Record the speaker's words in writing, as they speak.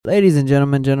Ladies and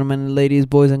gentlemen, gentlemen and ladies,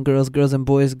 boys and girls, girls and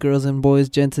boys, girls and boys,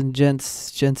 gents and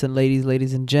gents, gents and ladies,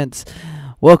 ladies and gents.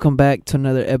 Welcome back to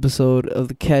another episode of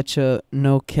the Catch Up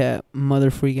No Cap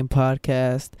Mother Freaking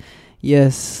Podcast.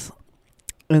 Yes,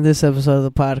 in this episode of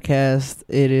the podcast,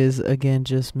 it is again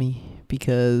just me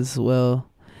because, well,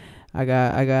 I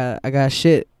got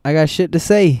shit to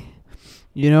say,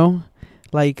 you know.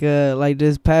 Like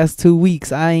this past 2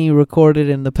 weeks, I ain't recorded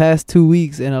in the past 2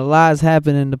 weeks, and a lot's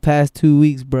happened in the past 2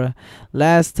 weeks, bruh.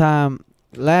 Last time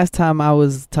I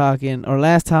was talking, or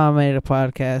last time I made a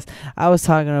podcast, I was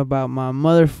talking about my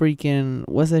mother freaking,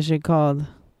 what's that shit called?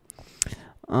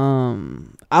 I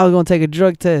was gonna take a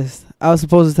drug test. I was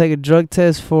supposed to take a drug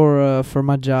test for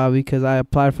my job because I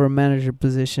applied for a manager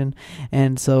position,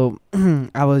 and so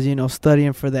I was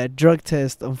studying for that drug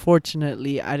test.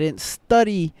 Unfortunately, I didn't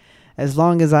study as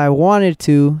long as I wanted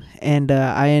to, and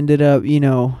I ended up,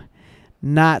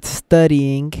 not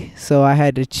studying, so I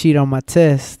had to cheat on my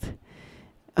test.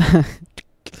 I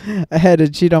had to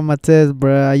cheat on my test,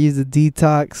 bruh. I used a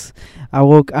detox. I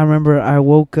woke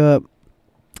up.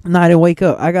 No, I didn't wake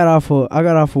up. I got off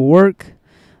of work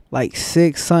like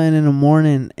 6 something in the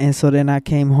morning, and so then I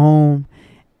came home,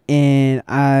 and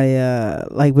I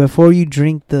before you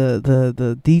drink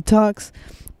the detox.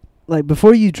 Like,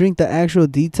 before you drink the actual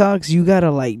detox, you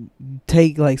gotta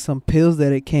take some pills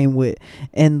that it came with,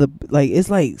 and it's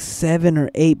like 7 or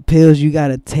 8 pills you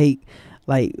gotta take.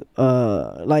 You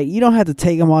don't have to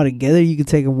take them all together. You can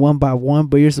take them one by one,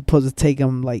 but you're supposed to take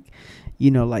them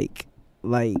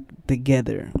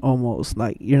together almost.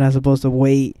 Like, you're not supposed to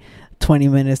wait 20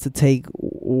 minutes to take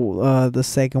the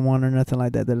second one or nothing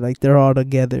like that. They're all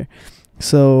together.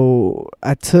 So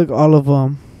I took all of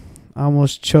them. I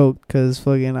almost choked because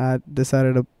I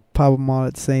decided to pop them all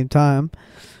at the same time.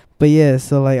 But yeah,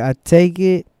 so I take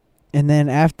it, and then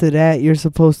after that you're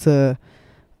supposed to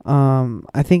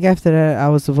I think after that I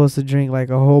was supposed to drink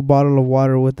a whole bottle of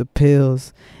water with the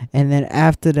pills, and then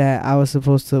after that I was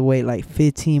supposed to wait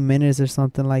 15 minutes or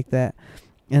something like that.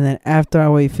 And then after I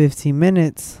wait 15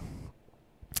 minutes,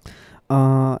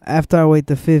 after I wait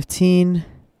the 15,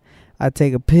 I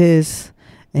take a piss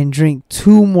and drink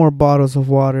 2 more bottles of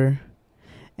water.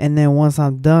 And then once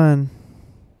I'm done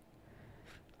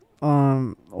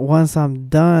taking, once I'm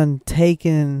done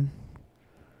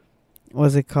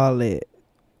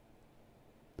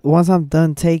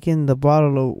taking the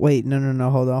bottle of,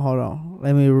 hold on,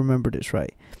 let me remember this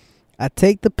right. I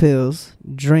take the pills,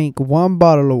 drink 1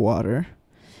 bottle of water,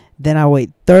 then I wait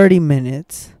 30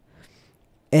 minutes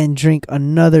and drink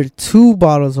another 2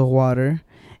 bottles of water,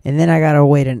 and then I gotta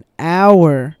wait an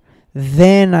hour.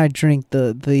 Then I drink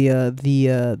the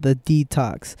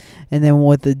detox, and then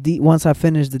once I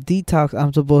finish the detox,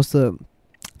 I'm supposed to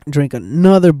drink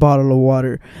another bottle of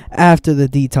water after the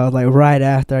detox, right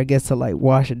after I get to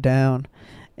wash it down,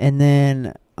 and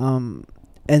then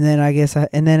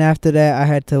after that I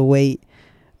had to wait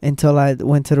until I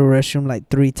went to the restroom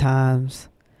 3 times,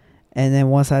 and then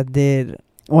once I go to the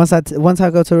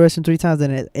restroom 3 times,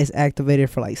 then it's activated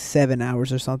for 7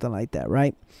 hours or something like that,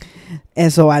 right?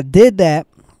 And so I did that,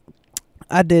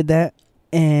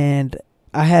 and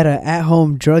I had an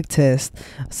at-home drug test.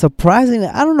 Surprisingly,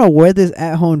 I don't know where this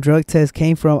at-home drug test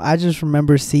came from. I just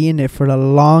remember seeing it for the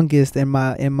longest in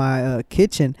my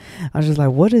kitchen. I was just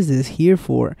like, what is this here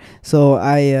for? So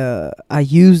I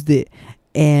used it.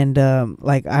 And I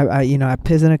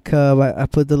piss in a cup. I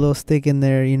put the little stick in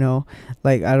there, I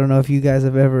don't know if you guys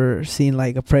have ever seen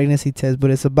a pregnancy test,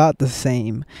 but it's about the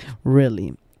same,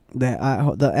 really.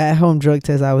 The at-home drug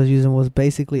test I was using was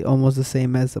basically almost the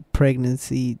same as a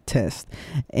pregnancy test,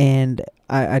 and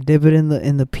I dip it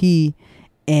in the pee,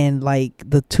 and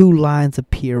the 2 lines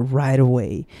appear right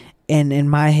away, and in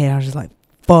my head I was just like,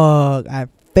 fuck, I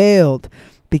failed,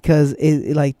 because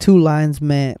it 2 lines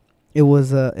meant it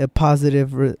was a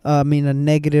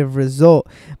negative result.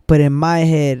 But in my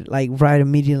head, right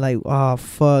immediately, oh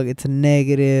fuck, it's a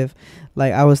negative.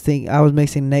 I was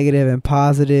mixing negative and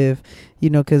positive,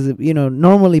 because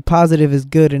normally positive is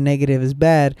good and negative is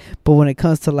bad, but when it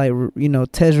comes to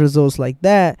test results like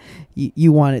that,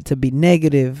 you want it to be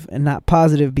negative and not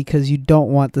positive, because you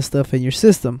don't want the stuff in your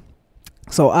system.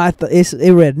 So I thought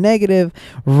it read negative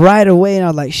right away, and I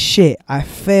was like, shit, I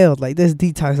failed. This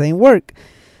detox ain't work.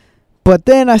 But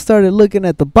then I started looking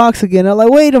at the box again. I'm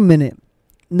like, wait a minute.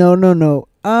 No.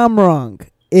 I'm wrong.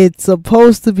 it's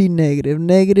supposed to be negative.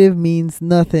 Negative means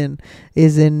nothing.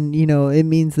 Is in, it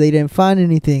means they didn't find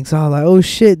anything. So I was like, oh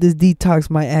shit, this detox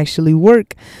might actually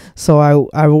work. So I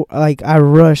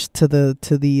rushed to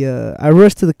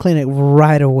the clinic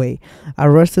right away. I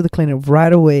rushed to the clinic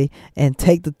right away and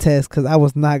take the test because I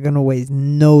was not gonna waste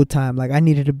no time. Like, I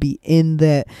needed to be in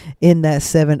that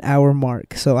 7-hour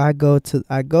mark. So I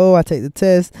take the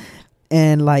test,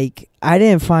 and like, I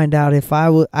didn't find out if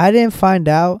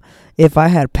I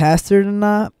had passed it or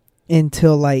not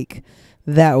until like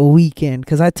that weekend,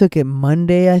 because I took it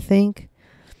Monday. I think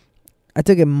I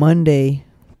took it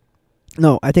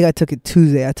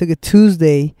Tuesday. I took it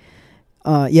Tuesday.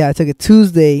 I took it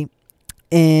Tuesday,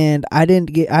 and I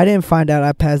didn't find out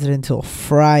I passed it until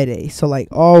Friday. So like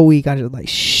all week I just like,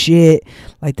 shit,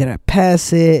 like, did I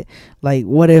pass it? Like,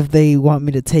 what if they want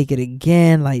me to take it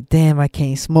again? Like, damn, I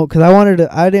can't smoke, because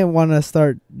I didn't want to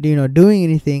start doing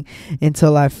anything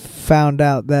until I found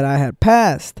out that I had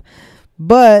passed.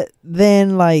 But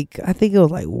then, like, I think it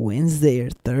was like Wednesday or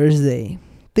Thursday.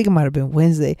 I think it might have been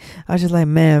Wednesday. I was just like,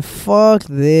 man, fuck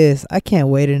this. I can't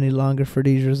wait any longer for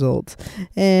these results.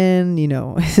 And,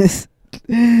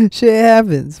 shit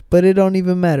happens, but it don't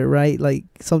even matter, right? Like,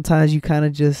 sometimes you kind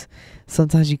of just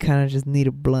need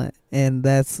a blunt, and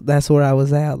that's where I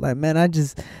was at. Like, man, I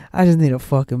just need a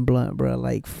fucking blunt, bro.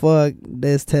 Like, fuck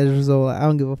this test result. I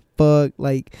don't give a fuck.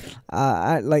 Like,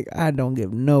 I didn't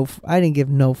give no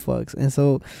fucks, and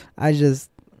so I just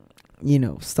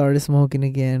started smoking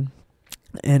again,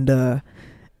 but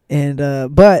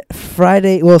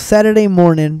Saturday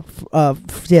morning,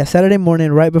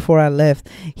 right before I left,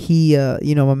 he,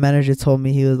 my manager told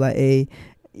me, he was like, hey,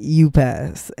 you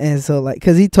passed. And so, like,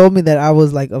 because he told me that I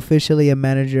was like officially a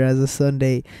manager as of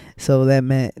Sunday, so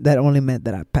that only meant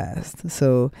that I passed.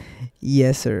 So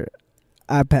yes, sir,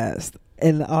 I passed.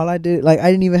 And all I did, like,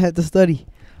 I didn't even have to study.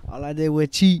 All I did was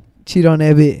cheat on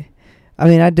that bit. I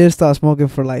mean, I did start smoking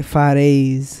for like 5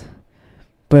 days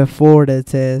before the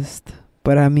test,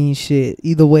 but I mean, shit,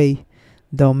 either way,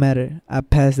 don't matter. I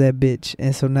passed that bitch,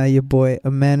 and so now your boy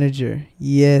a manager.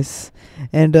 Yes.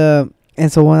 And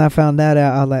so when I found that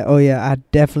out, I was like, oh yeah, I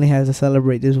definitely have to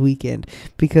celebrate this weekend,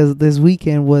 because this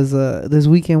weekend was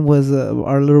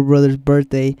our little brother's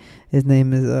birthday. His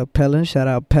name is Pellin. Shout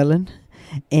out Pellin.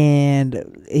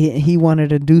 And he wanted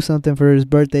to do something for his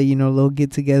birthday, a little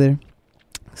get together.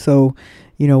 So,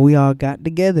 we all got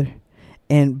together.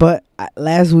 But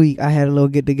last week I had a little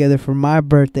get together for my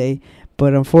birthday,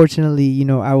 but unfortunately,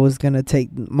 I was gonna take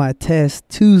my test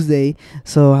Tuesday,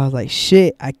 so I was like,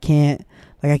 shit, I can't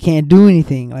do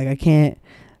anything. Like, I can't.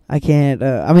 I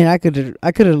mean, I could have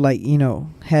like,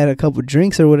 had a couple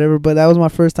drinks or whatever, but that was my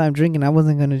first time drinking. I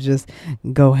wasn't gonna just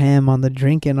go ham on the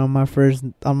drinking on my first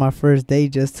day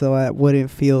just so I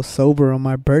wouldn't feel sober on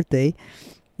my birthday.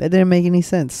 That didn't make any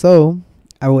sense. So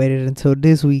I waited until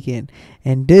this weekend,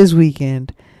 and this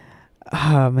weekend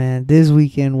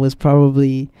was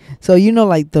probably, so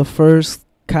like the first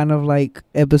kind of like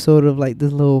episode of like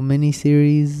this little mini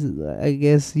series, I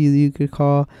guess you could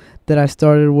call, that I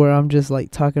started, where I'm just like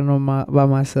talking about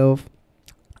myself.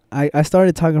 I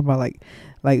started talking about like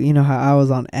how I was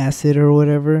on acid or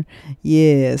whatever.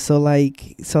 Yeah, so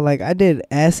like I did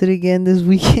acid again this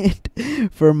weekend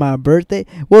for my birthday.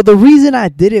 Well, the reason I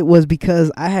did it was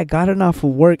because I had gotten off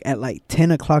of work at like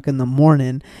 10 o'clock in the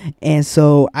morning, and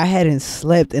so I hadn't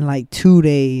slept in like 2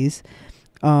 days.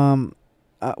 I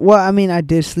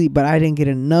did sleep, but I didn't get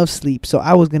enough sleep, so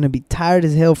I was gonna be tired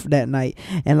as hell for that night,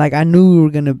 and like I knew we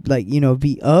were gonna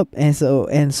be up and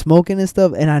smoking and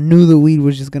stuff, and I knew the weed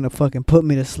was just gonna fucking put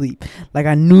me to sleep. Like,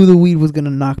 I knew the weed was gonna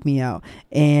knock me out,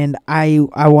 and I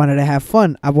wanted to have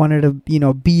fun. I wanted to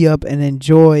be up and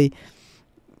enjoy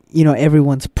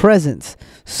everyone's presence.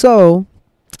 So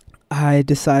I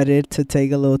decided to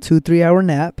take a little 2-3 hour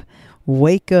nap,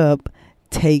 wake up,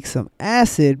 take some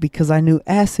acid, because I knew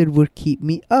acid would keep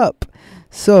me up.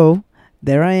 So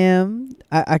there I am.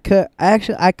 I cut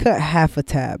half a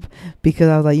tab, because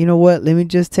I was like, you know what, let me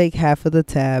just take half of the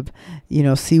tab,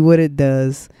 see what it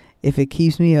does. If it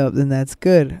keeps me up, then that's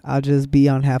good. I'll just be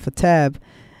on half a tab,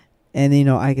 and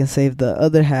I can save the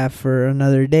other half for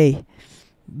another day.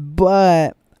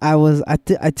 But I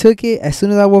took it as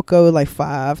soon as I woke up at like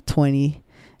 5:20.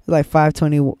 Like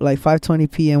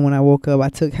 5:20 p.m. when I woke up. I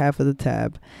took half of the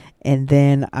tab, and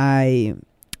then I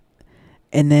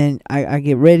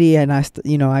get ready, and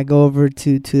I go over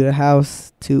to the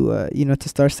house to to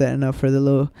start setting up for the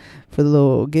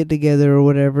little get together or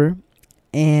whatever.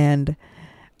 And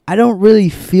I don't really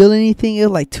feel anything. It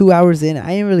was like 2 hours in.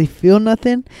 I didn't really feel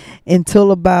nothing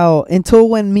until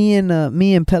when me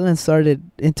and Pellin started,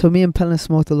 until me and Pellin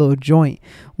smoked a little joint.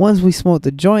 Once we smoked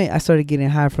the joint, I started getting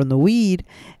high from the weed,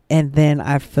 and then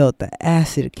I felt the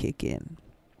acid kick in.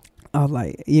 I was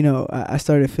like, I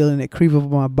started feeling it creep up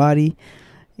my body.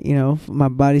 My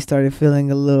body started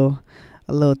feeling a little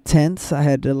tense. I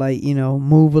had to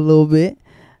move a little bit,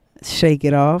 shake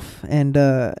it off, and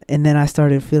then I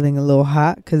started feeling a little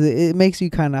hot, because it makes you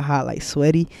kind of hot, like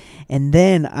sweaty. And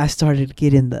then I started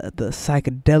getting the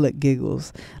psychedelic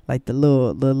giggles, like the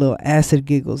little acid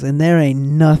giggles. And there ain't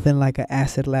nothing like an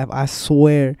acid laugh. I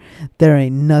swear, there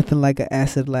ain't nothing like an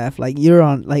acid laugh. Like, you're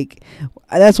on, like,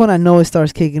 that's when I know it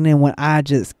starts kicking in, when I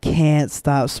just can't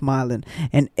stop smiling.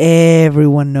 And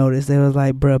everyone noticed. They was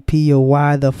like, bruh, Pio,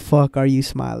 why the fuck are you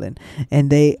smiling? And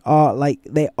they all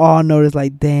noticed,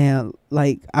 like, damn,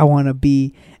 like, I want to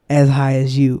be as high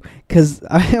as you. Because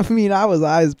I mean, I was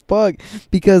high as fuck,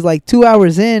 because like 2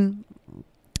 hours in,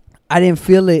 I didn't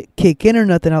feel it kick in or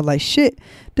nothing. I was like, shit,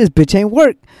 this bitch ain't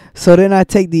work. So then I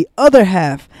take the other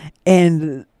half,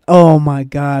 and oh my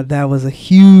god, that was a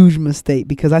huge mistake,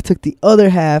 because I took the other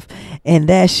half, and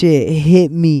that shit hit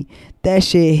me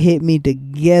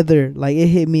together. Like, it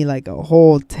hit me like a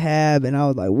whole tab, and I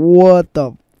was like, what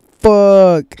the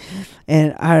fuck?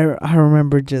 And I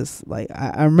remember, just like,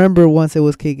 I remember once it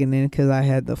was kicking in, because I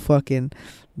had the fucking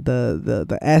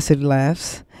the acid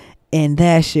laughs, and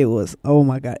that shit was, oh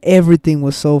my god, everything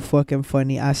was so fucking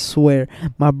funny. I swear.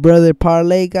 My brother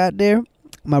Parlay got there.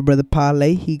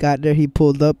 He got there, he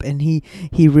pulled up, and he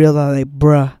realized, like,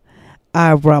 bruh,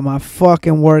 I brought my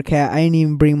fucking work hat. I didn't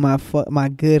even bring my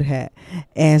good hat.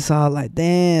 And so I was like,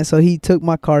 damn. So he took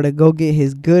my car to go get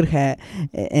his good hat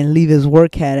and leave his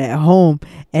work hat at home.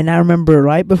 And I remember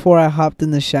right before I hopped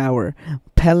in the shower,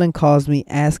 Pellin calls me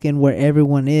asking where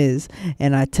everyone is.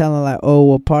 And I tell him, like, oh,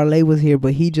 well, Parlay was here,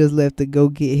 but he just left to go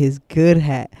get his good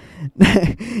hat.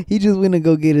 He just went to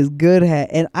go get his good hat.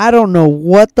 And I don't know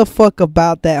what the fuck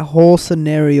about that whole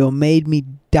scenario made me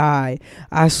die.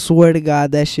 I swear to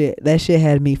God, that shit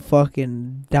had me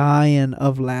fucking dying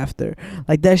of laughter.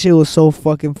 Like, that shit was so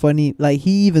fucking funny. Like,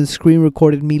 he even screen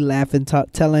recorded me laughing,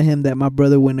 telling him that my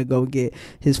brother went to go get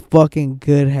his fucking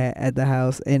good hat at the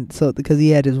house, and so, because he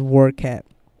had his work hat.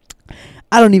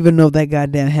 I don't even know if that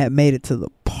goddamn hat made it to the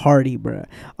party, bruh.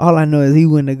 All I know is he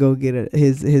went to go get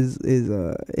his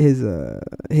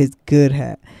good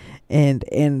hat.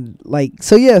 And like,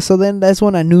 so yeah, so then that's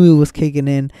when I knew it was kicking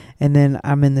in. And then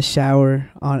I'm in the shower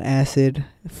on acid.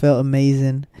 Felt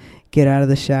amazing. Get out of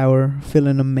the shower,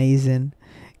 feeling amazing.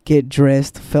 Get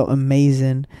dressed, felt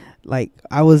amazing. Like,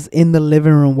 I was in the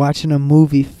living room watching a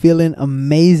movie, feeling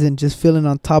amazing, just feeling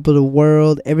on top of the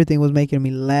world. Everything was making me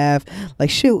laugh. Like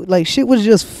shit was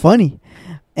just funny.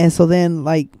 And so then,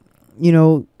 like,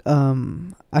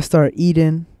 I started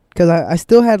eating, because I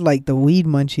still had like the weed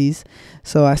munchies.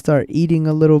 So I started eating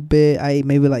a little bit. I ate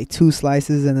maybe like 2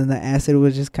 slices, and then the acid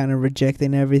was just kind of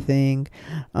rejecting everything.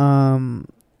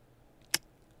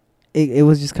 It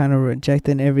was just kind of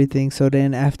rejecting everything. So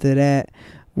then after that,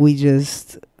 we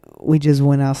just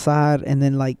went outside, and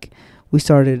then like I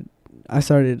started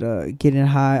getting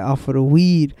high off of the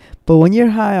weed. But when you're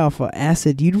high off of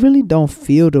acid, you really don't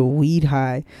feel the weed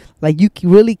high. Like, you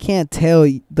really can't tell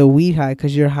the weed high,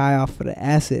 because you're high off of the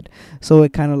acid. So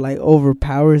it kind of like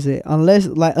overpowers it, unless,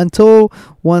 like, until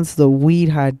once the weed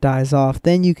high dies off,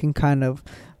 then you can kind of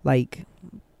like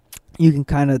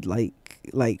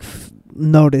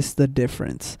notice the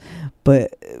difference.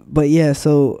 But yeah,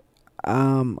 so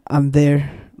I'm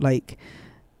there, like,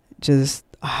 just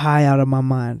high out of my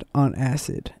mind on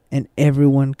acid, and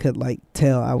everyone could like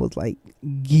tell I was like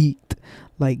geeked.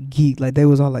 Like, they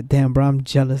was all like, damn, bro, I'm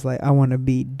jealous. Like, I want to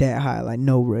be that high. Like,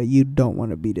 no, bro, you don't want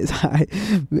to be this high.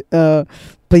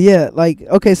 But yeah, like,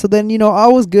 okay, so then, I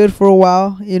was good for a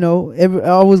while.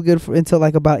 I was good until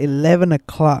like about 11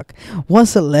 o'clock.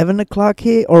 Once 11 o'clock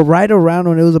hit, or right around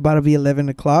when it was about to be 11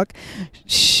 o'clock,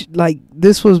 like,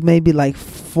 this was maybe like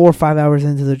 4 or 5 hours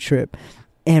into the trip.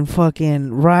 And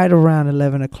fucking right around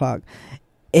 11 o'clock,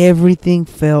 everything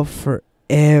felt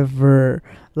forever.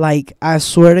 Like, I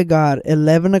swear to God,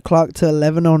 11 o'clock to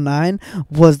 11:09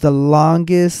 was the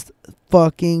longest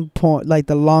fucking point, like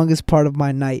the longest part of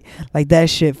my night. Like, that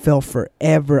shit felt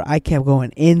forever. I kept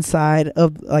going inside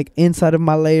of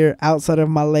my layer, outside of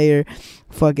my layer,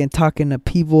 fucking talking to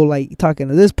people, like talking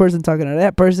to this person, talking to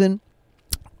that person,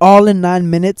 all in 9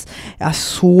 minutes. I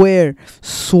swear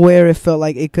it felt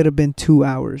like it could have been 2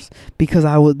 hours, because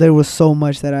there was so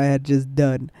much that I had just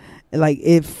done. Like,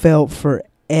 it felt forever.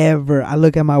 I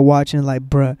look at my watch and like,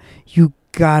 bruh, you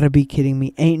gotta be kidding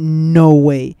me. Ain't no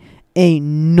way Ain't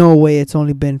no way it's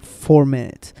only been 4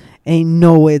 minutes. Ain't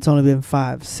no way it's only been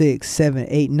 5, 6, 7,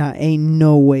 8, 9. Ain't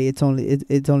no way it's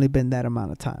only been that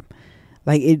amount of time.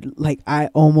 Like I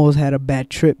almost had a bad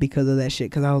trip because of that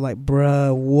shit. Cause I was like,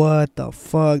 bruh, what the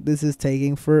fuck? This is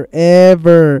taking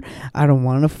forever. I don't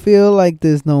want to feel like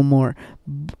this no more.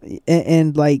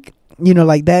 And like,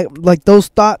 like that, like those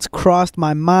thoughts crossed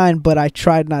my mind, but I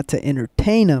tried not to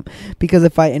entertain them, because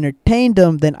if I entertained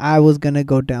them, then I was gonna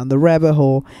go down the rabbit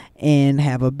hole and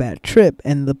have a bad trip.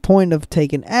 And the point of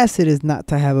taking acid is not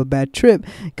to have a bad trip,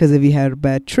 because if you had a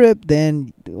bad trip,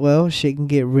 then, well, shit can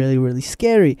get really, really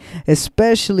scary,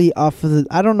 especially off of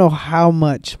I don't know how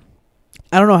much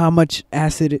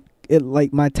acid it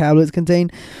like my tablets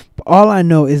contain, but all I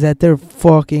know is that they're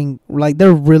fucking, like,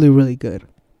 they're really, really good.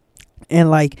 And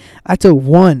like I took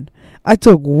one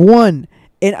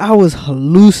and I was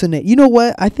hallucinating. You know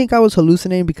what? I think I was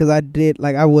hallucinating because I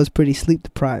was pretty sleep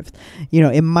deprived.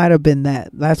 It might have been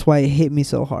that. That's why it hit me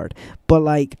so hard. But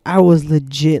like I was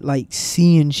legit like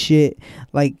seeing shit,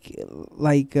 like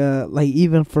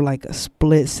even for like a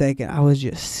split second, I was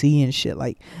just seeing shit,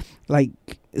 like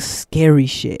scary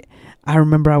shit. I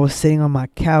remember I was sitting on my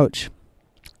couch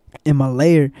in my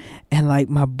lair, and like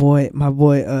my boy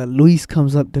Luis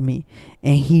comes up to me,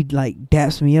 and he like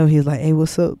daps me up. He's like, "Hey,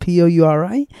 what's up, P.O., you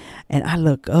alright?" And I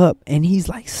look up, and he's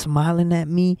like smiling at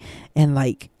me, and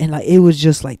like it was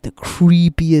just like the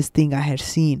creepiest thing I had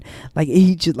seen. Like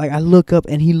he just, like, I look up,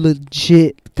 and he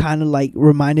legit kind of like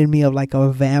reminded me of like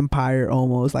a vampire,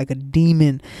 almost like a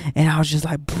demon. And I was just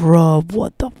like, bro,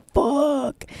 what the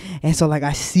fuck? And so like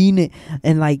I seen it,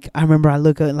 and like I remember I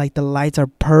look up, and like the lights are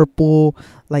purple,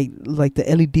 like the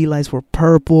LED lights were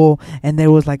purple, and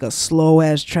there was like a slow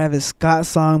ass Travis Scott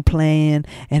song playing,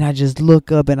 and I just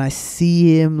look up, and I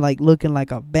see him like looking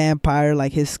like a vampire,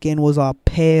 like his skin was all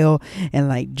pale and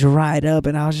like dried up,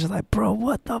 and I was just like, bro,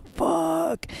 what the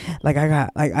fuck? Like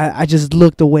I just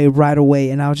looked away right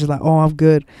away, and I was just like, oh, I'm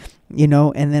good.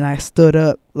 And then I stood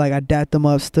up, like I dapped them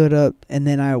up, stood up, and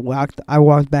then I walked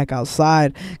back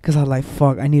outside, because I was like,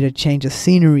 fuck, I need a change of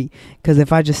scenery.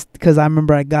 Because I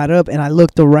remember I got up and I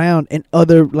looked around, and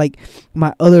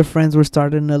my other friends were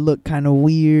starting to look kind of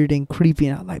weird and creepy,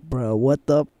 and I was like, bro, what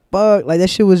the fuck? Like that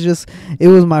shit was just, it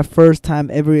was my first time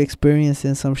ever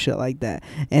experiencing some shit like that.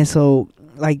 And so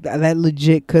like that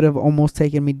legit could have almost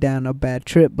taken me down a bad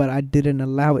trip, but I didn't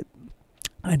allow it.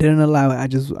 I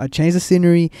changed the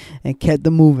scenery and kept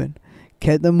them moving,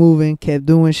 kept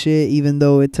doing shit, even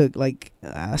though it took, like,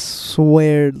 I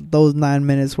swear those 9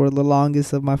 minutes were the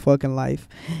longest of my fucking life.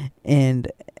 And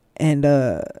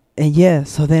yeah,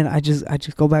 so then I just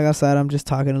go back outside. I'm just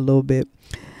talking a little bit,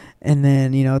 and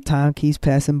then, time keeps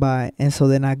passing by. And so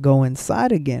then I go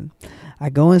inside again,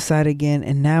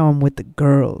 and now I'm with the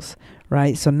girls.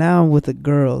 Right, so now I'm with the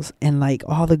girls, and like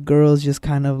all the girls just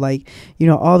kind of like,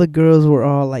 all the girls were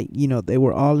all like, they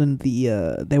were all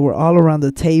they were all around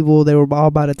the table. They were all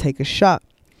about to take a shot,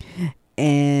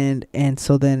 and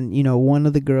so then one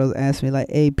of the girls asked me like,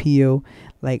 "Hey, P.O.,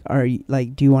 like,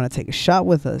 do you want to take a shot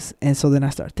with us?" And so then I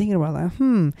start thinking about like,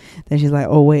 Then she's like,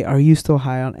 "Oh wait, are you still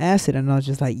high on acid?" And I was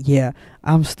just like, "Yeah,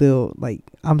 I'm still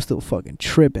fucking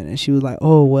tripping." And she was like,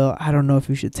 "Oh well, I don't know if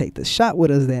you should take the shot with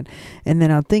us then." And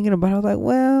then I'm thinking about it, I was like,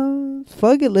 well,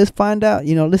 fuck it, let's find out.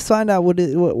 Let's find out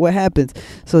what happens.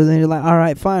 So then you're like, all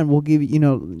right, fine, we'll give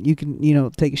you, you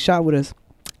can take a shot with us.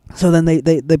 So then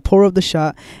they pour up the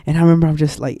shot, and I remember I'm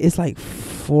just like, it's like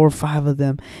 4 or 5 of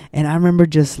them, and I remember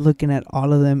just looking at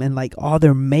all of them and like all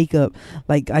their makeup.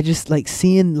 Like I just like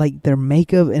seeing like their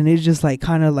makeup, and it just like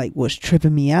kind of like was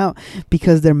tripping me out,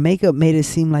 because their makeup made it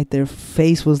seem like their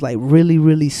face was like really,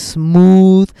 really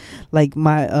smooth. Like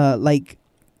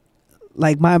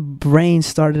my brain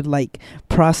started like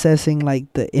processing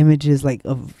like the images like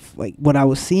of like what I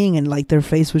was seeing, and like their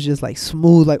face was just like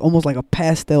smooth, like almost like a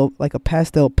pastel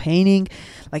painting.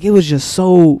 Like it was just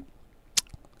so,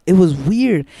 it was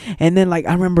weird. And then like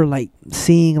I remember like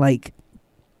seeing like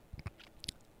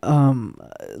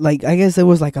I guess there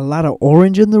was like a lot of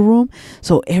orange in the room,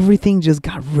 so everything just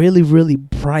got really, really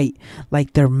bright.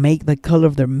 Like the color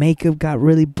of their makeup got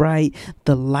really bright,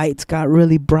 the lights got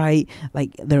really bright,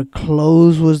 like their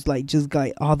clothes was like just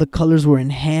like all the colors were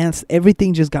enhanced,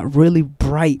 everything just got really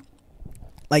bright.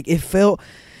 Like it felt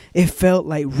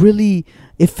like really,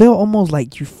 it felt almost like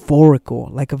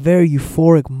euphorical, like a very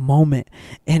euphoric moment.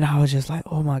 And I was just like,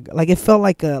 oh my god, like it felt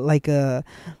like a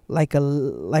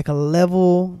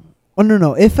level. Oh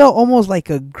no, it felt almost like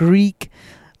a Greek,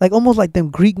 like almost like them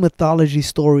Greek mythology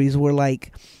stories where the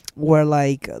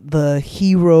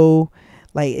hero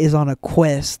like is on a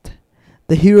quest.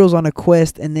 The hero's on a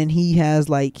quest, and then he has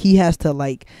to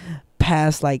like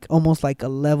past like almost like a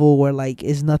level where like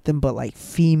it's nothing but like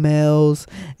females,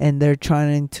 and they're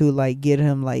trying to like get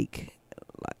him like,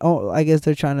 oh, I guess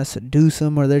they're trying to seduce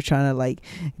him, or they're trying to like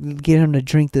get him to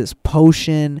drink this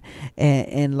potion,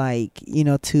 and like, you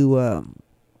know, to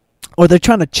or they're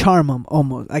trying to charm him,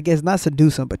 almost, I guess, not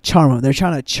seduce him but charm him. They're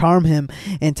trying to charm him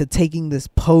into taking this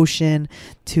potion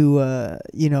to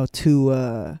you know,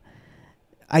 to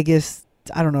I guess,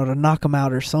 I don't know, to knock him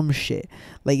out or some shit,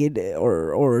 like it,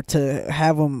 or to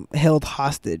have him held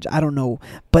hostage. I don't know,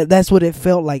 but that's what it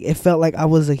felt like. It felt like I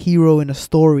was a hero in a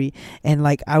story, and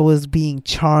like I was being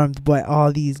charmed by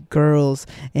all these girls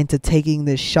into taking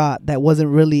this shot that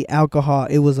wasn't really alcohol.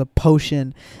 It was a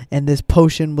potion, and this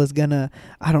potion was gonna,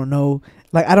 I don't know,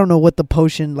 like I don't know what the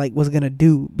potion like was gonna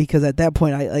do, because at that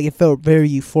point I like, it felt very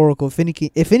euphorical.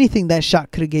 If anything, that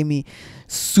shot could have gave me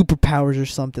superpowers or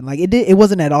something. Like it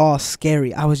wasn't at all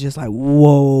scary. I was just like,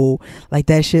 whoa, like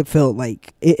that shit felt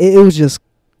like it was just,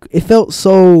 it felt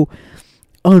so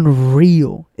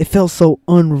unreal. It felt so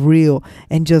unreal,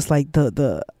 and just like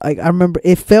the like, I remember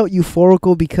it felt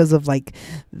euphorical because of like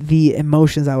the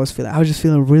emotions I was feeling. I was just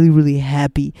feeling really, really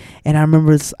happy, and I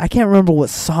remember, I can't remember what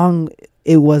song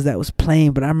it was that was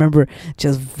playing, but I remember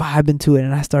just vibing to it,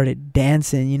 and I started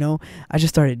dancing, you know. I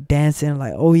just started dancing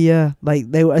like, oh yeah, like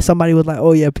somebody was like,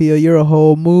 oh yeah, Pio, you're a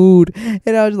whole mood,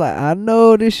 and I was like, I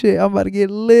know this shit, I'm about to get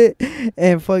lit,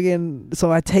 and fucking,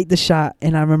 so I take the shot,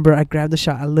 and I remember I grabbed the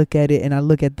shot, I look at it, and I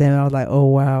look at them, and I was like, oh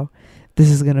wow, this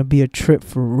is gonna be a trip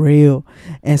for real.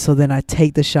 And so then I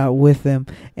take the shot with them,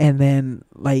 and then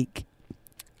like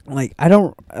I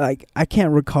don't, like, I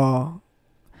can't recall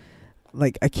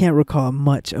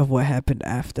much of what happened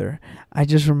after. I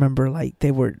just remember like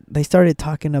they started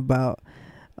talking about,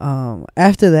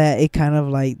 after that it kind of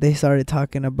like, they started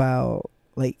talking about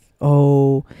like,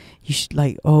 oh, you should,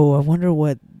 like, oh, I wonder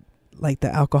what like the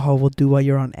alcohol will do while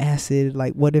you're on acid,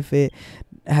 like what if it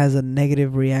has a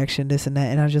negative reaction, this and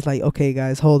that. And I was just like, okay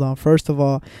guys, hold on, first of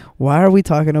all, why are we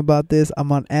talking about this?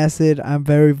 I'm on acid, I'm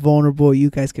very vulnerable, you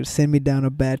guys could send me down a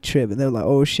bad trip. And they're like,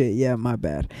 oh shit, yeah, my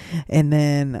bad.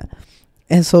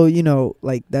 And so, you know,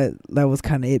 like that was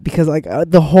kind of it, because like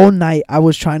the whole night I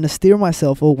was trying to steer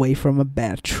myself away from a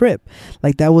bad trip.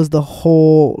 Like that was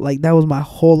my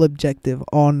whole objective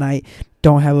all night.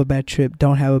 Don't have a bad trip,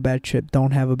 don't have a bad trip,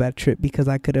 don't have a bad trip, because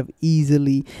I could have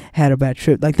easily had a bad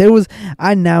trip. Like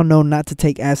I now know not to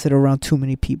take acid around too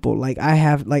many people. Like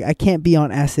I can't be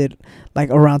on acid like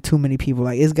around too many people.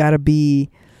 Like it's gotta be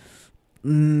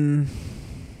around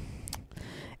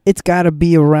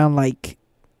like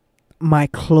my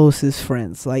closest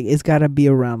friends. Like it's gotta be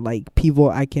around like people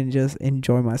I can just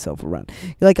enjoy myself around.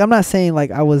 Like I'm not saying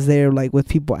like I was there like with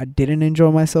people I didn't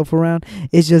enjoy myself around.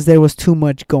 It's just there was too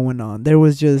much going on. It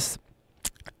was just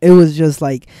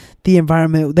like the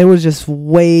environment, there was just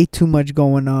way too much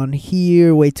going on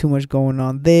here, way too much going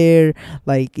on there.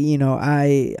 Like, you know,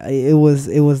 it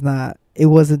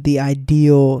wasn't the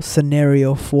ideal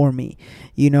scenario for me,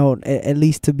 you know, at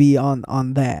least to be on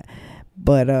that.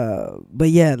 But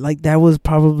yeah, like that was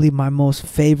probably my most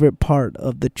favorite part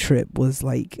of the trip, was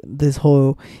like this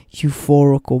whole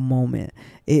euphorical moment.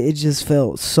 It just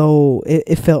felt so,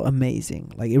 it felt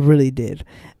amazing. Like it really did.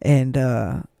 And,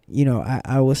 you know,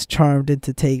 I was charmed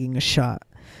into taking a shot,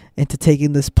 into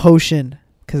taking this potion,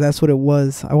 because that's what it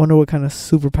was. I wonder what kind of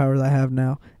superpowers I have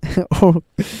now.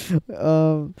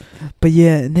 But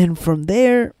yeah, and then from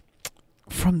there,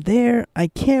 I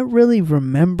can't really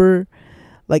remember.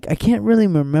 Like I can't really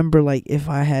remember like if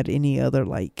I had any other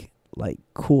like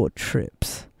cool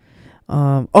trips.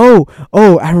 I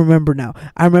remember now.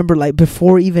 I remember like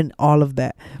before even all of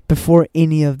that, before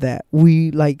any of that,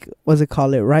 we like, what's it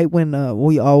called it? Right when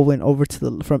we all went over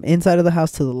to from inside of the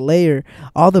house to the lair,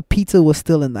 all the pizza was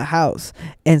still in the house,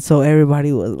 and so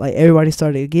everybody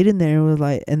started getting there and was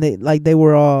like, and they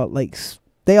were all like,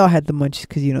 they all had the munchies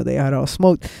because, you know, they had all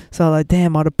smoked. So I was like,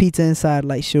 damn, all the pizza inside,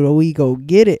 like, should we go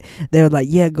get it? They were like,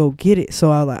 yeah, go get it.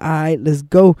 So I was like, all right, let's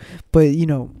go. But, you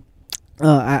know,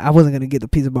 I wasn't going to get the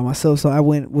pizza by myself. So I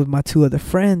went with my two other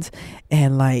friends,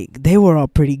 and like they were all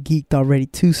pretty geeked already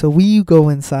too. So we go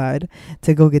inside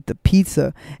to go get the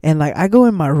pizza, and like I go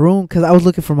in my room because I was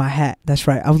looking for my hat. That's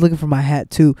right, I was looking for my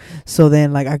hat too. So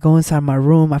then like I go inside my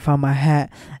room, I found my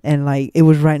hat, and like it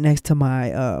was right next to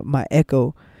my my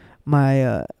Echo,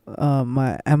 my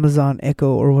Amazon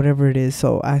Echo or whatever it is.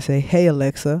 So I say, hey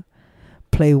Alexa,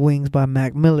 play Wings by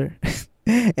Mac Miller.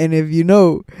 And if you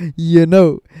know, you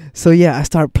know. So yeah, I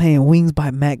start playing Wings by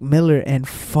Mac Miller, and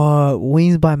fuck,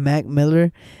 Wings by Mac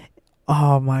Miller,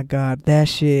 oh my god, that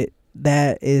shit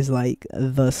that is like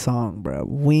the song, bro.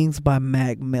 Wings by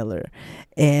Mac Miller.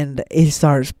 And it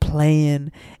starts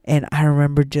playing, and I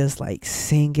remember just like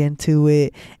singing to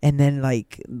it, and then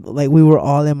like we were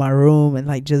all in my room and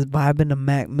like just vibing to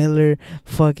Mac Miller.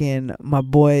 Fucking my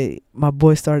boy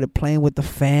started playing with the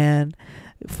fan.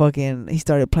 Fucking he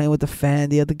started playing with the fan.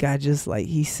 The other guy just like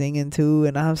he's singing too,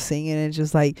 and I'm singing, and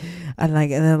just like and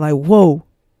then like, whoa.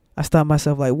 I stopped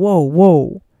myself like,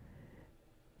 whoa.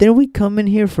 Didn't we come in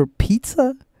here for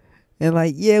pizza? And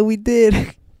like, yeah, we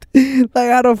did. Like,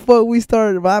 how the fuck we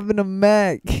started vibing to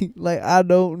Mac? Like, I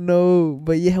don't know.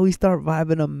 But yeah, we start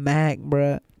vibing to Mac,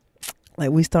 bruh.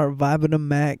 Like, we start vibing to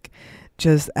Mac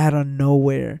just out of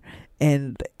nowhere.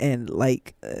 And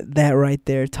like, that right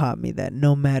there taught me that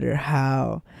no matter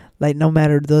how, like, no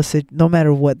matter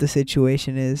what the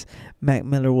situation is, Mac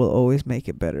Miller will always make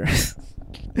it better.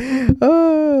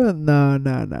 Oh, no.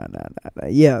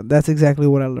 Yeah, that's exactly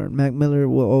what I learned. Mac Miller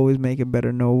will always make it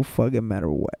better, no fucking matter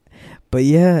what. But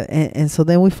yeah, and so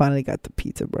then we finally got the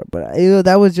pizza, bro. But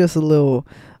that was just a little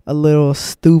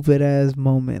stupid ass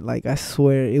moment. Like, I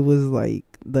swear it was like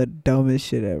the dumbest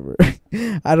shit ever.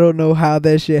 I don't know how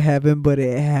that shit happened, but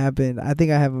it happened. I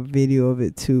think I have a video of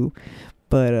it too.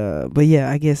 But yeah,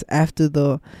 I guess after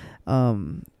the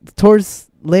towards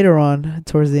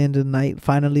the end of the night,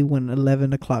 finally, when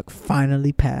 11 o'clock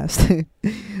finally passed,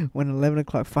 when 11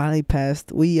 o'clock finally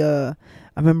passed, I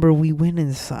remember we went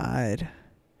inside.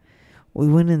 And we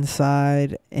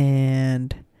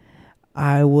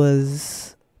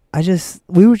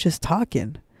were just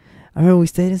talking. I remember we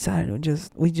stayed inside and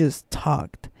we just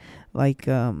talked. Like,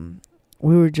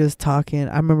 we were just talking.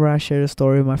 I remember I shared a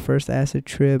story of my first acid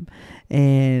trip,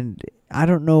 and I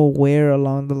don't know where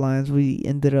along the lines we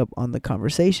ended up on the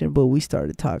conversation, but we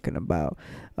started talking about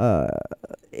because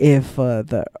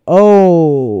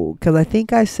I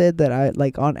think I said that I,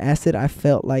 like, on acid I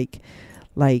felt like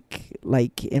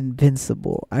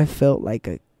invincible. I felt like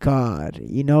a god,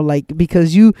 like,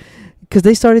 because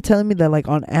they started telling me that, like,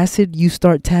 on acid you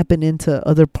start tapping into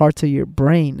other parts of your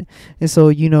brain, and so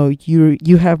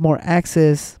you have more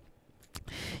access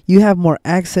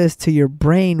to your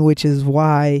brain, which is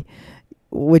why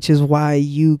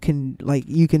you can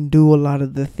do a lot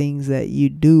of the things that you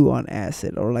do on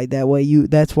acid, or like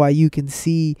that's why you can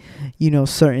see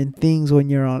certain things when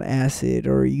you're on acid,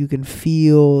 or you can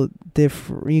feel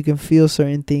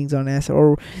certain things on acid,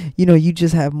 or you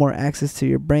just have more access to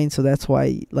your brain. So that's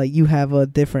why, like, you have a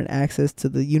different access to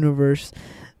the universe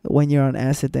when you're on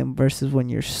acid than versus when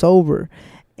you're sober.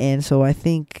 And so I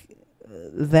think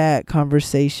that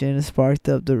conversation sparked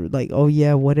up the, like, oh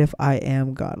yeah, what if I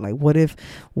am God? Like, what if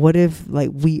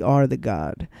like we are the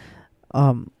God?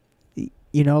 Like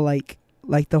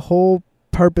the whole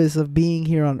purpose of being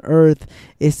here on earth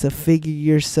is to figure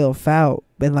yourself out.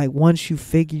 And like, once you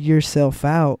figure yourself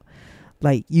out,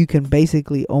 like, you can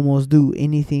basically almost do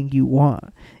anything you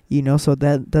want, so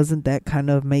doesn't that kind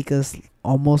of make us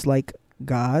almost like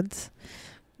gods,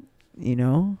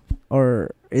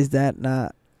 or is that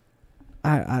not?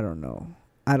 I don't know.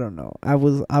 I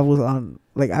was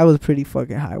pretty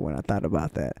fucking high when I thought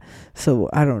about that. So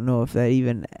I don't know if that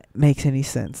even makes any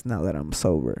sense now that I'm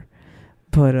sober.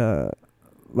 But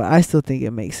I still think it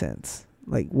makes sense.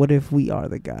 Like, what if we are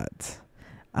the gods?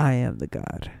 I am the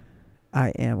God. I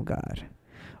am God.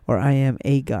 Or I am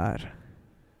a God.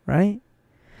 Right?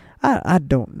 I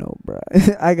don't know, bro.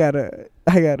 I gotta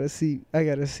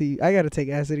take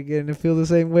acid again and feel the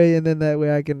same way, and then that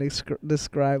way I can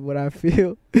describe what I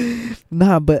feel.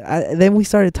 But then we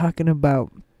started talking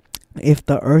about if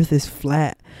the earth is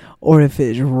flat or if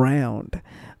it's round.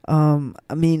 I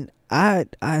mean, I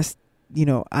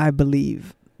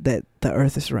believe that the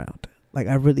earth is round. Like,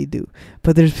 I really do.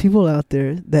 But there's people out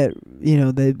there that,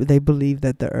 they believe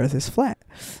that the earth is flat.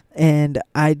 And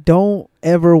I don't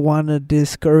ever want to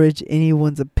discourage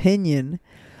anyone's opinion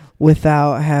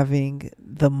without having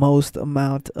the most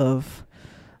amount of,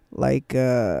 like,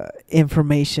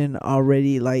 information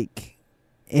already, like,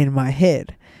 in my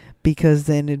head. Because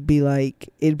then it'd be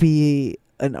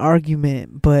an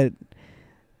argument, but,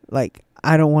 like,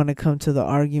 I don't want to come to the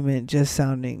argument just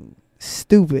sounding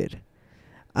stupid.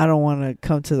 I don't want to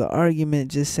come to the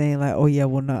argument just saying, like, oh yeah,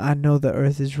 well, no, I know the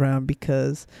earth is round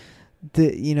because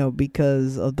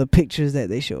because of the pictures that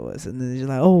they show us. And then they're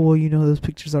like, oh, well, those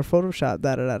pictures are photoshopped,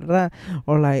 da da da da.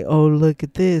 Or like, oh, look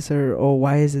at this, or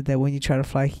why is it that when you try to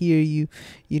fly here, you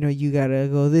gotta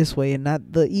go this way and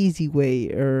not the easy way?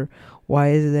 Or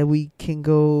why is it that we can't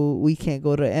go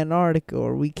to Antarctica,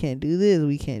 or we can't do this,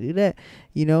 we can't do that,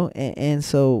 and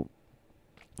so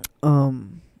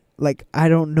like I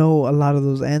don't know a lot of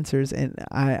those answers, and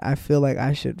I feel like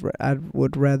I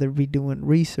would rather be doing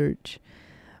research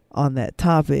on that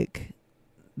topic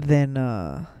than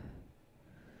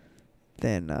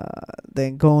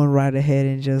than going right ahead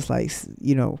and just like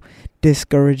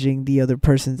discouraging the other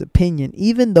person's opinion.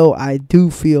 Even though I do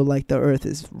feel like the earth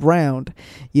is round,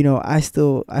 I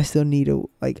still need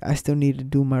to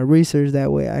do my research.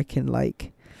 That way I can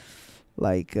like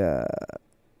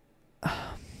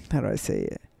how do I say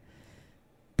it,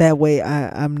 that way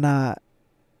I'm not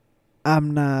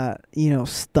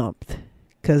stumped,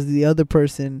 because the other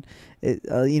person,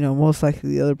 most likely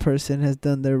the other person has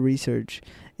done their research,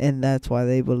 and that's why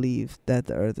they believe that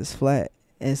the earth is flat.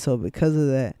 And so because of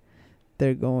that,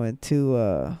 they're going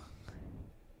to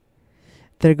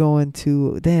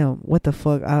damn, what the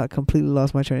fuck, I completely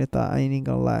lost my train of thought. I ain't even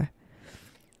gonna lie.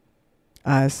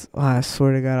 I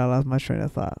swear to God, I lost my train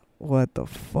of thought. What the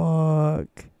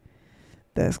fuck?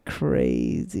 That's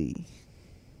crazy.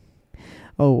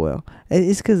 Oh well,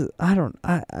 it's because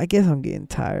I guess I'm getting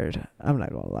tired. I'm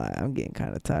not gonna lie, I'm getting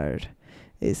kind of tired.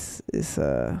 It's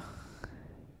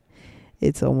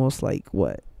almost like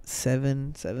what,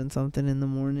 seven something in the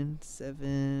morning.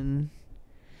 Seven.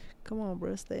 Come on,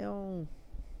 bro, stay on.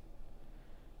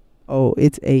 Oh,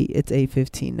 it's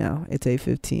 8:15 now. It's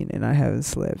 8:15, and I haven't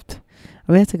slept.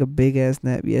 I mean, I took a big ass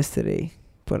nap yesterday,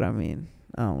 but I mean,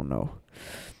 I don't know.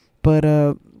 But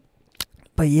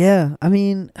yeah, I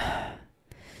mean,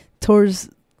 towards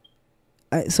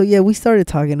so yeah, we started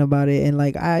talking about it, and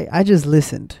like I just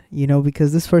listened,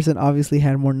 because this person obviously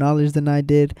had more knowledge than I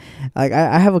did. Like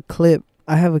I have a clip.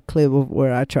 I have a clip of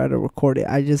where I try to record it.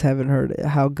 I just haven't heard it,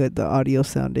 how good the audio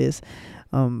sound is.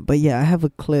 But yeah, I have a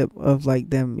clip of like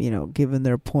them, giving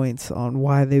their points on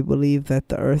why they believe that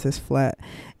the earth is flat.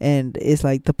 And it's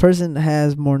like the person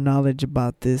has more knowledge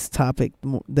about this topic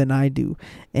than I do.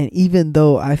 And even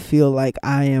though I feel like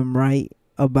I am right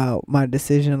about my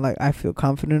decision, like I feel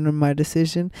confident in my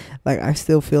decision, like I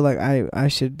still feel like I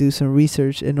should do some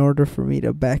research in order for me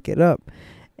to back it up.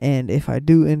 And if I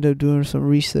do end up doing some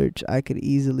research, I could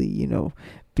easily,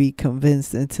 be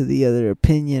convinced into the other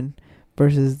opinion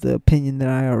versus the opinion that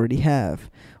I already have,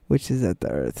 which is that the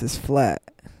earth is flat.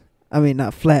 I mean,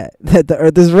 not flat, that the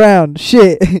earth is round.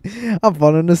 Shit. I'm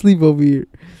falling asleep over here.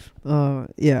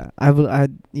 Yeah, I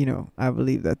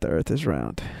believe that the earth is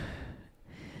round.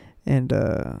 And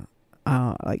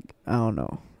I don't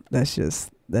know. That's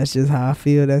just how I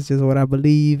feel. That's just what I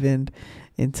believe. And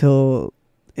until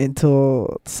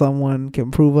someone can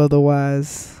prove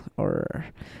otherwise, or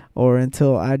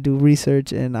until I do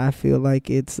research and I feel like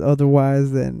it's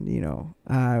otherwise, then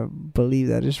I believe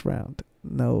that it's round.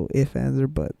 No ifs, ands, or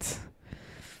buts.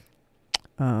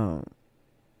 But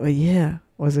yeah,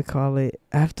 what's it called?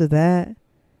 After that,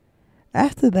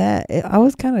 I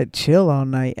was kind of chill all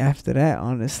night. After that,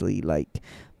 honestly, like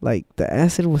the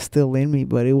acid was still in me,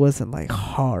 but it wasn't like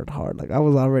hard. Like I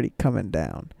was already coming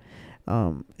down.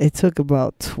 It took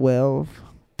about 12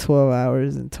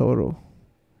 hours in total.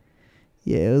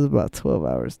 Yeah, it was about 12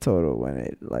 hours total when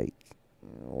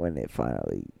it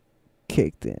finally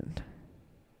kicked in.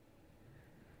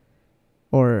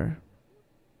 Or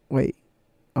wait,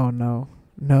 oh no,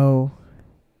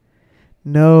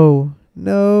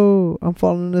 I'm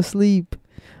falling asleep.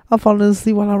 I'm falling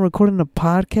asleep while I'm recording a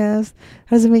podcast.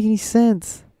 How does it make any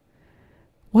sense?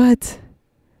 What?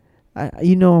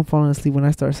 I'm falling asleep when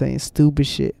I start saying stupid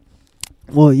shit.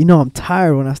 Well, I'm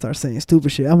tired when I start saying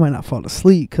stupid shit. I might not fall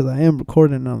asleep because I am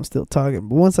recording and I'm still talking.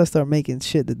 But once I start making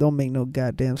shit that don't make no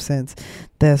goddamn sense,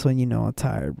 that's when I'm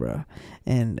tired, bro.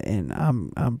 And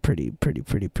I'm pretty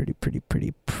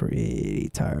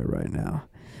tired right now,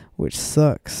 which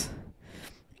sucks.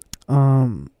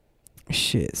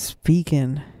 Shit.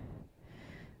 Speaking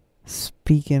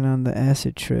on the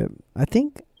acid trip, I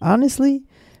think honestly,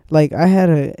 like I had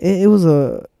it was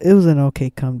an okay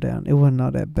come down. It wasn't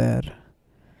all that bad.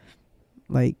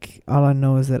 Like, all I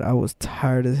know is that I was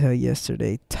tired as hell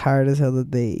yesterday. Tired as hell the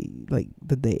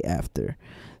day after.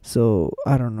 So,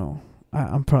 I don't know.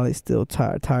 I'm probably still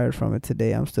tired from it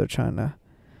today. I'm still trying to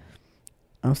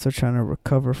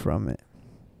recover from it.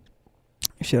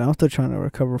 Shit, I'm still trying to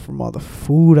recover from all the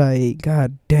food I ate.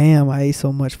 God damn, I ate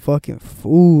so much fucking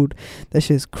food. That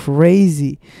shit's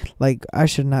crazy. Like, I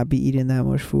should not be eating that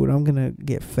much food. I'm gonna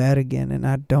get fat again, and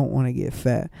I don't want to get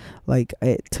fat. Like,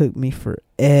 it took me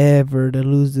forever to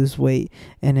lose this weight.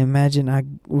 And imagine I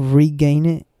regain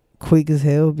it quick as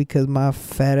hell because my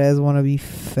fat ass want to be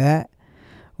fat.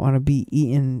 Want to be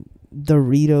eating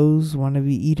Doritos. Want to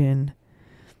be eating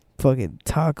fucking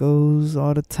tacos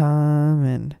all the time.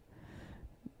 And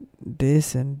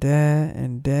this and that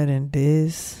and that and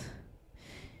this.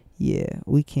 Yeah,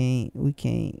 we can't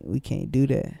do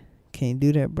that. Can't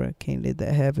do that, bro. Can't let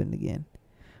that happen again.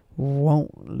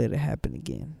 Won't let it happen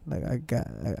again. Like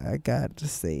I got to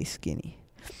stay skinny.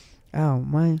 Oh,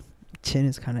 my chin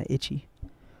is kind of itchy.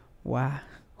 Why?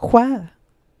 Why?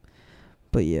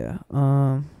 But yeah,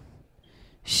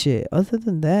 shit. Other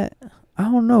than that, I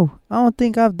don't know. I don't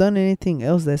think I've done anything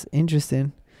else that's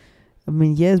interesting. I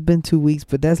mean, yeah, it's been 2 weeks,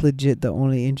 but that's legit the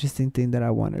only interesting thing that I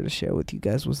wanted to share with you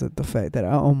guys was that the fact that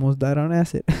I almost died on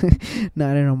acid. No,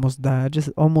 I didn't almost die. I just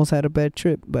almost had a bad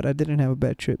trip, but I didn't have a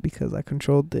bad trip because I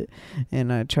controlled it,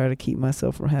 and I try to keep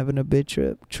myself from having a bad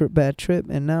trip,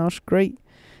 and now it's great.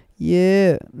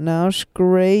 Yeah, now it's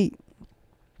great.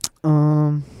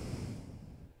 Um.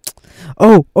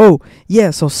 Oh, yeah.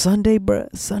 So Sunday,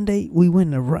 bruh. Sunday we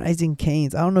went to Rising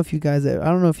Canes. I don't know if you guys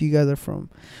are from.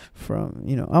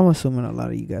 I'm assuming a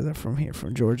lot of you guys are from here,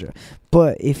 from Georgia.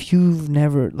 But if you've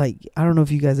never, like, I don't know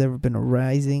if you guys ever been to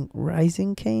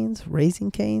Rising Canes, Raising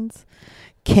Canes,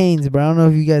 bro. I don't know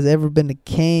if you guys ever been to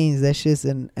Canes. That shit's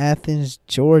in Athens,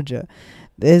 Georgia.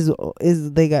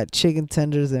 They got chicken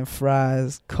tenders and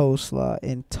fries, coleslaw,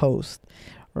 and toast,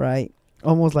 right?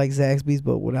 Almost like Zaxby's,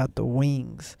 but without the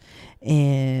wings.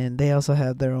 And they also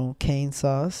have their own cane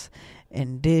sauce.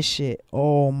 And this shit,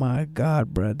 oh my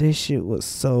god, bro, this shit was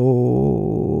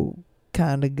so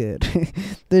kind of good.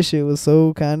 This shit was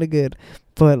so kind of good.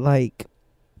 But like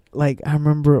I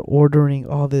remember ordering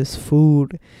all this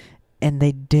food, and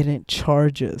they didn't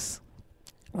charge us.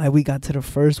 Like, we got to the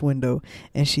first window,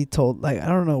 and she told, like, I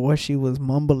don't know what she was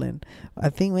mumbling. I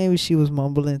think maybe she was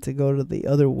mumbling to go to the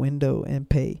other window and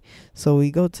pay. So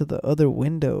we go to the other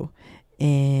window,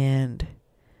 and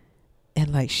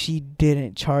like, she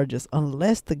didn't charge us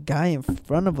unless the guy in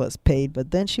front of us paid.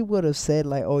 But then she would have said,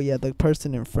 like, oh yeah, the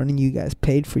person in front of you guys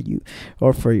paid for you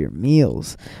or for your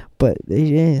meals. But they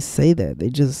didn't say that. They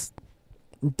just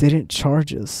didn't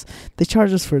charge us. They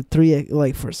charged us for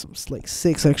for some, like,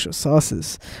 6 extra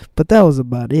sauces, but that was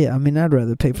about it. I mean, I'd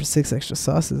rather pay for 6 extra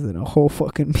sauces than a whole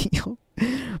fucking meal.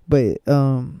 But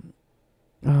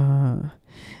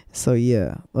so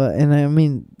yeah, and I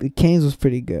mean, the Canes was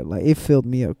pretty good. Like, it filled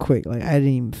me up quick. Like, I didn't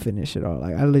even finish it all.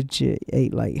 Like, I legit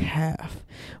ate like half,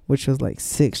 which was like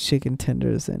 6 chicken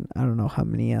tenders and I don't know how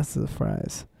many ounces of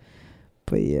fries.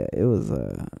 But yeah, it was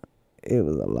a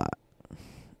lot.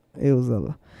 It was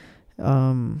a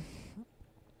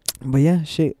but yeah,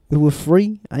 shit, it was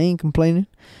free. I ain't complaining.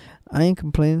 I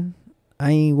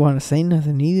ain't want to say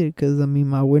nothing either, because I mean,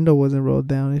 my window wasn't rolled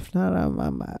down. If not, I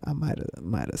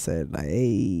might have said, like, hey,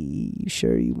 you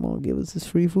sure you won't give us this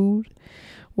free food?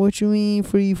 What you mean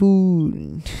free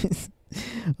food?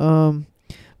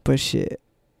 But shit,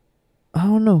 I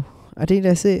don't know. I think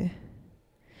that's it.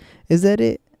 Is that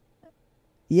it?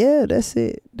 Yeah, that's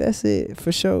it. That's it.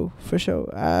 For sure. For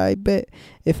sure. I bet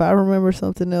if I remember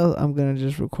something else, I'm going to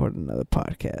just record another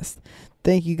podcast.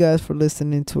 Thank you guys for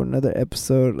listening to another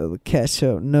episode of the Catch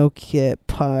Up No Cat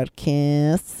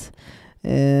podcast.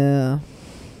 And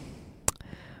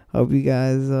hope you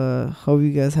guys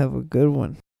have a good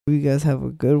one. Hope you guys have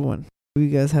a good one. Hope you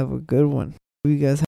guys have a good one. Hope you guys